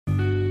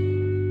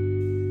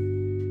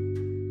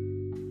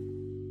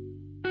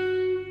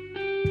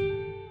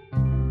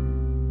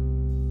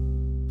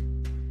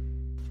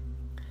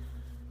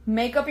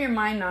Make up your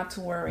mind not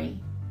to worry.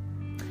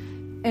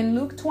 In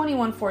Luke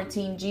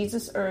 21:14,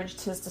 Jesus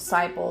urged his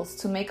disciples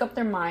to make up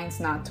their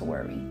minds not to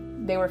worry.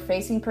 They were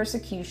facing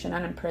persecution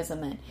and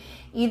imprisonment.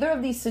 Either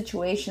of these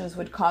situations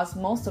would cause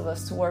most of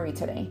us to worry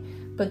today.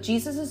 But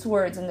Jesus'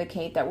 words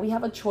indicate that we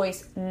have a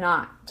choice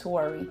not to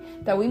worry,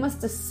 that we must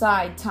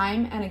decide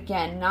time and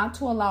again not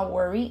to allow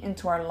worry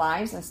into our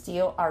lives and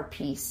steal our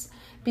peace.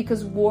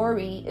 Because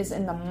worry is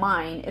in the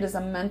mind, it is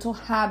a mental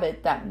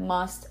habit that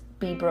must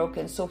be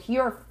broken. So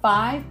here are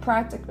 5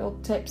 practical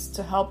tips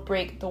to help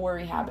break the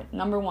worry habit.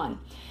 Number 1,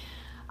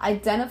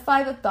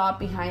 identify the thought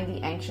behind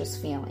the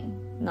anxious feeling.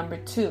 Number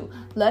 2,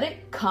 let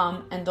it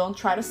come and don't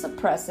try to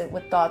suppress it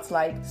with thoughts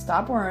like,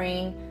 stop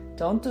worrying,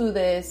 don't do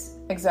this,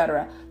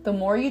 etc. The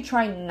more you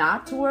try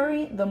not to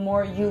worry, the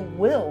more you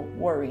will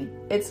worry.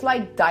 It's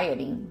like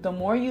dieting. The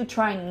more you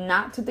try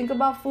not to think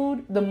about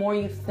food, the more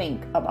you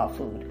think about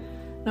food.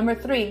 Number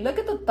 3, look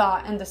at the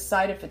thought and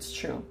decide if it's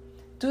true.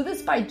 Do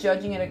this by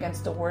judging it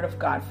against the Word of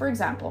God. For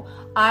example,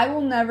 I will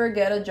never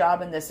get a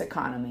job in this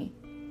economy.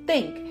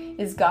 Think,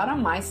 is God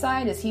on my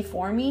side? Is He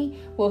for me?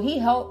 Will He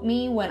help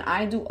me when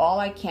I do all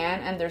I can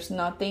and there's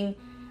nothing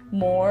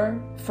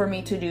more for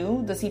me to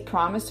do? Does He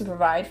promise to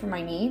provide for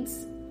my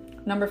needs?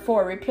 Number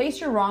 4, replace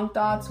your wrong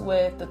thoughts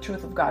with the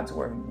truth of God's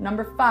Word.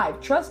 Number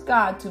 5, trust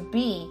God to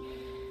be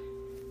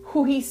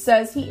who He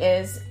says He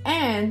is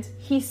and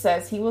He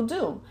says He will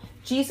do.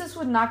 Jesus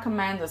would not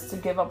command us to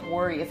give up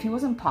worry if it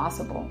wasn't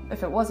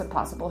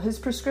possible. His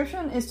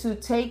prescription is to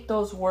take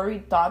those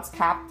worried thoughts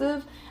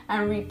captive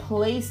and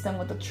replace them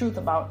with the truth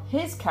about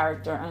His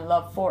character and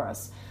love for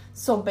us.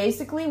 So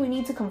basically, we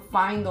need to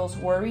confine those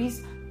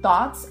worries,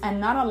 thoughts,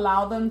 and not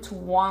allow them to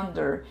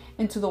wander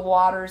into the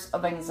waters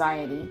of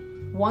anxiety.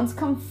 Once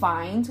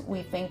confined,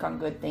 we think on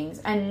good things.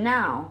 And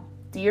now,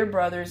 dear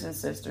brothers and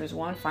sisters,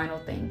 one final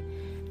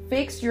thing.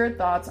 Fix your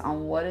thoughts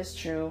on what is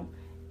true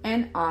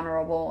and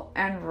honorable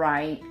and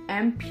right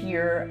and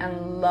pure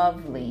and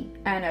lovely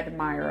and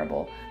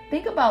admirable.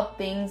 Think about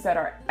things that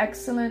are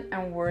excellent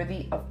and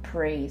worthy of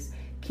praise.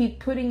 Keep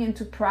putting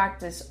into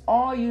practice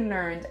all you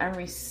learned and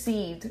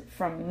received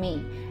from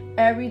me.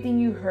 Everything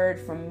you heard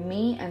from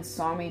me and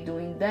saw me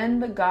doing, then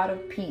the God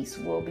of peace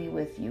will be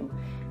with you.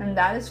 And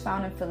that is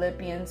found in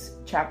Philippians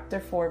chapter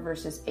 4,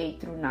 verses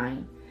 8 through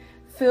 9.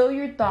 Fill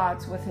your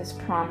thoughts with His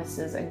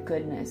promises and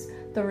goodness.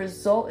 The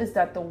result is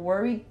that the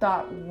worried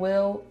thought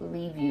will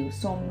leave you.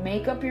 So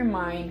make up your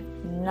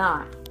mind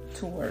not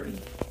to worry.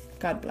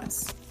 God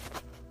bless.